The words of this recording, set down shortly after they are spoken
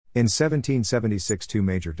In 1776, two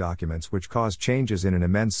major documents which caused changes in an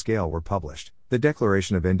immense scale were published: the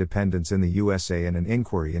Declaration of Independence in the USA and an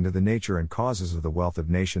Inquiry into the Nature and Causes of the Wealth of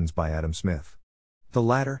Nations by Adam Smith. The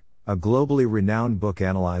latter, a globally renowned book,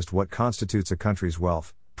 analyzed what constitutes a country's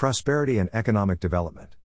wealth, prosperity and economic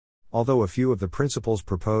development. Although a few of the principles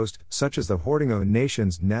proposed, such as the hoarding of a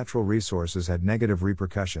nation's natural resources, had negative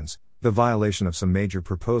repercussions, the violation of some major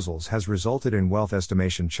proposals has resulted in wealth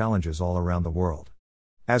estimation challenges all around the world.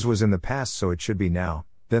 As was in the past, so it should be now,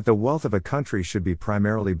 that the wealth of a country should be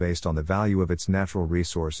primarily based on the value of its natural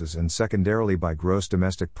resources and secondarily by gross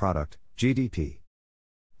domestic product, GDP.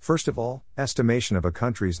 First of all, estimation of a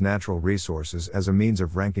country's natural resources as a means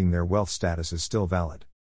of ranking their wealth status is still valid.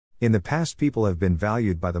 In the past, people have been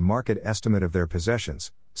valued by the market estimate of their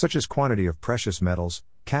possessions, such as quantity of precious metals,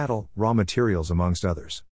 cattle, raw materials, amongst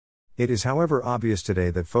others. It is, however, obvious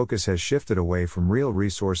today that focus has shifted away from real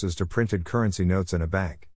resources to printed currency notes in a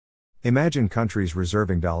bank. Imagine countries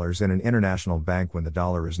reserving dollars in an international bank when the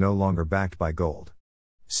dollar is no longer backed by gold.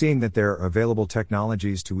 Seeing that there are available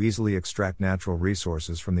technologies to easily extract natural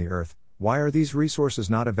resources from the earth, why are these resources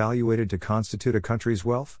not evaluated to constitute a country's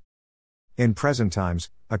wealth? In present times,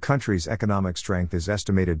 a country's economic strength is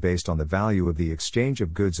estimated based on the value of the exchange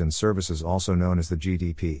of goods and services, also known as the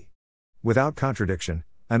GDP. Without contradiction,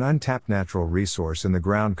 an untapped natural resource in the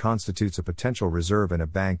ground constitutes a potential reserve in a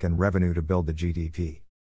bank and revenue to build the GDP.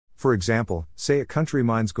 For example, say a country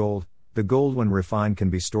mines gold. The gold, when refined, can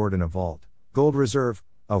be stored in a vault, gold reserve,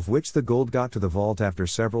 of which the gold got to the vault after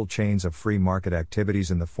several chains of free market activities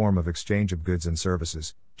in the form of exchange of goods and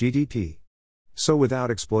services, GDP. So without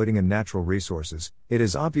exploiting in natural resources, it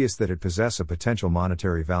is obvious that it possesses a potential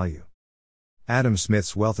monetary value. Adam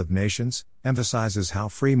Smith's Wealth of Nations emphasizes how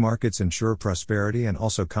free markets ensure prosperity and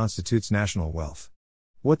also constitutes national wealth.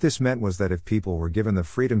 What this meant was that if people were given the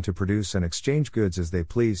freedom to produce and exchange goods as they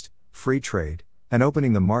pleased, free trade, and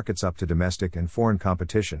opening the markets up to domestic and foreign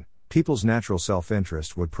competition, people's natural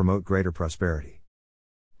self-interest would promote greater prosperity.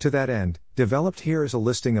 To that end, developed here is a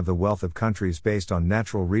listing of the wealth of countries based on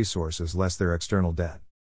natural resources less their external debt.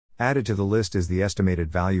 Added to the list is the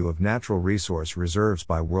estimated value of natural resource reserves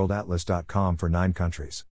by worldatlas.com for 9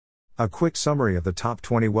 countries. A quick summary of the top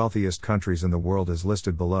 20 wealthiest countries in the world is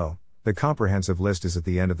listed below. The comprehensive list is at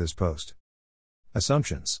the end of this post.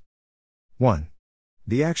 Assumptions. 1.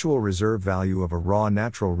 The actual reserve value of a raw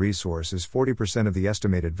natural resource is 40% of the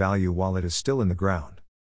estimated value while it is still in the ground.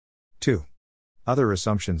 2. Other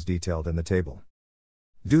assumptions detailed in the table.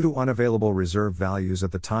 Due to unavailable reserve values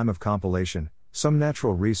at the time of compilation, some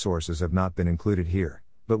natural resources have not been included here,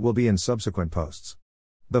 but will be in subsequent posts.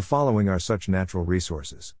 The following are such natural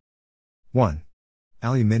resources. 1.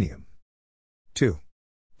 Aluminium. 2.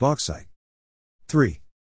 Bauxite. 3.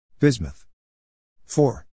 Bismuth.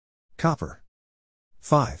 4. Copper.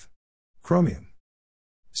 5. Chromium.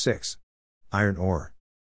 6. Iron ore.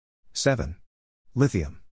 7.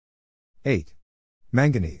 Lithium. 8.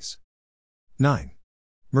 Manganese. 9.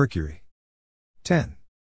 Mercury. 10.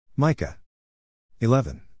 Mica.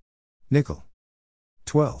 11. Nickel.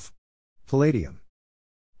 12. Palladium.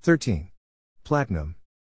 13. Platinum.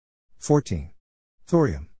 14.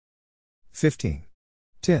 Thorium. 15.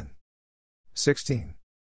 Tin. 16.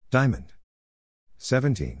 Diamond.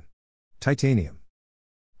 17. Titanium.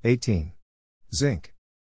 18. Zinc.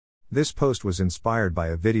 This post was inspired by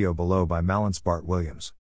a video below by Malance Bart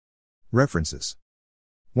Williams. References.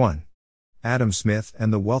 1. Adam Smith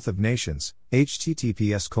and the Wealth of Nations,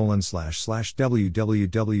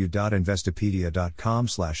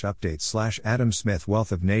 https://www.investopedia.com/updates/Adam Smith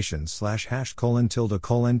Wealth of Nations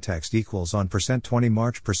 /#:text equals on %20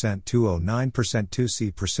 March %209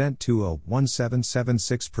 %2C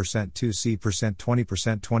 %201776 2C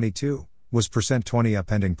 %20 22 was %20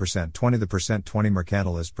 appending %20 the %20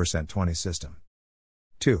 mercantilist %20 system.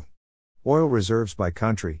 2. Oil reserves by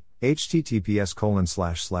country,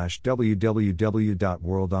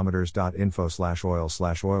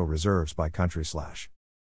 https://www.worldometers.info/oil/oil reserves by country/.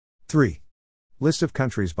 3. List of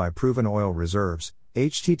countries by proven oil reserves,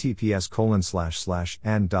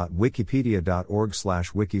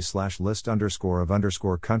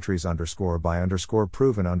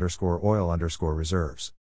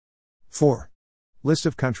 4. List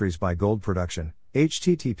of countries by gold production,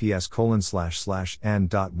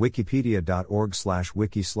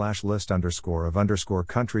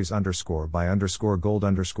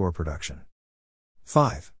 https://and.wiki.org/wiki/list_of_countries_by_gold_production.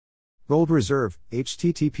 5. Gold reserve,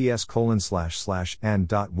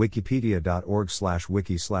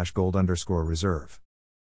 https://and.wikipedia.org/wiki/gold_reserve.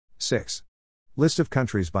 6. List of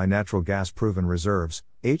countries by natural gas proven reserves,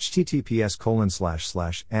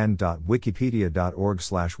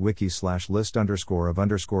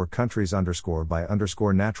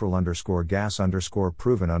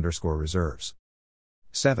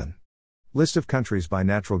 7. List of countries by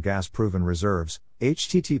natural gas proven reserves,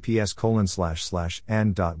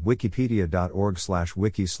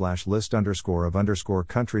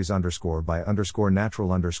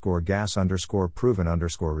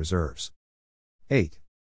 8.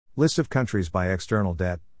 List of countries by external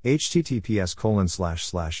debt,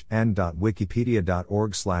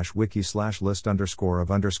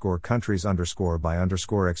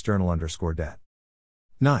 https://n.wikipedia.org/wiki/list_countries_by_external_debt.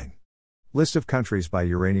 9. List of countries by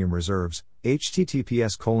uranium reserves,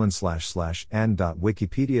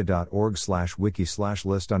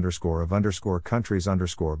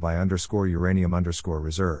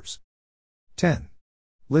 https://n.wikipedia.org/wiki/list_countries_by_uranium_reserves. 10.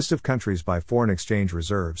 List of countries by foreign exchange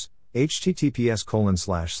reserves,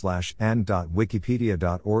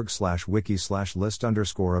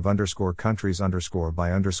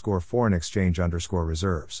 https://n.wikipedia.org/wiki/list_countries_by_foreign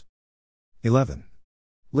exchange_reserves. 11.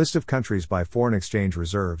 List of countries by foreign exchange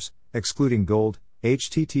reserves, excluding gold,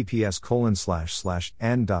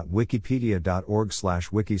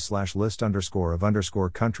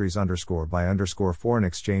 https://n.wikipedia.org/wiki/list_countries_by_foreign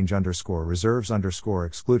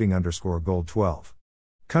exchange_reserves_excluding_gold. 12.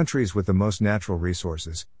 Countries with the most natural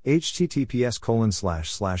resources,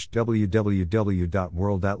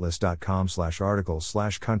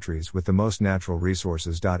 https://www.worldatlas.com/articles/countries with the most natural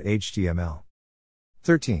resources.html.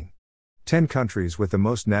 13. 10 countries with the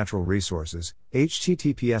most natural resources,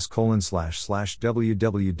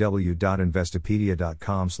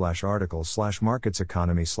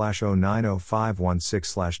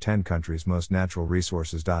 https://www.investopedia.com/articles/marketseconomy/09051/10 countries most natural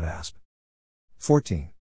resources.asp.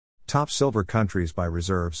 14. Top silver countries by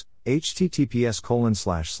reserves,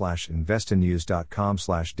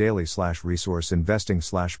 https://investinnews.com/daily/resource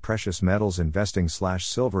investing/precious metals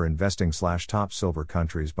investing/silver investing/top silver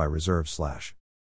countries by reserves/.